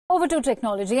Over to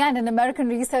technology, and an American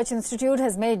research institute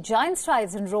has made giant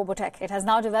strides in robotech. It has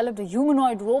now developed a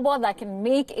humanoid robot that can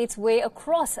make its way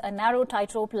across a narrow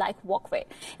tightrope-like walkway.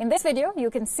 In this video, you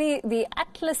can see the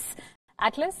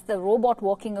Atlas, the robot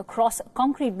walking across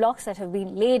concrete blocks that have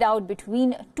been laid out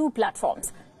between two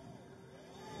platforms.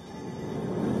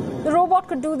 The robot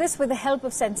could do this with the help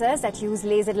of sensors that use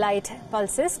laser light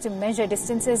pulses to measure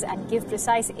distances and give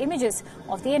precise images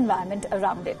of the environment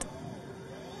around it.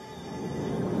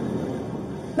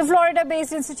 The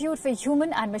Florida-based Institute for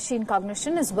Human and Machine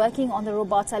Cognition is working on the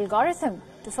robot's algorithm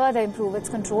to further improve its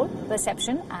control,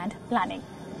 perception and planning.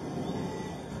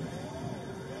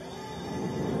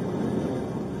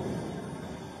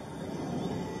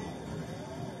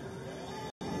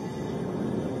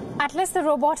 Atlas, the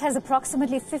robot, has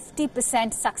approximately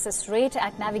 50% success rate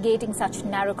at navigating such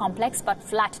narrow, complex but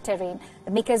flat terrain.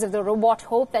 The makers of the robot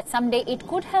hope that someday it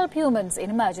could help humans in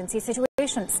emergency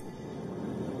situations.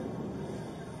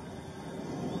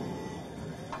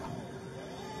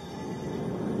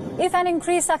 If an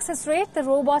increased success rate, the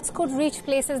robots could reach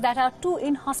places that are too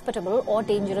inhospitable or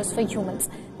dangerous for humans.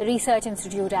 The research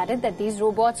institute added that these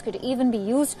robots could even be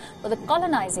used for the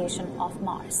colonization of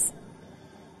Mars.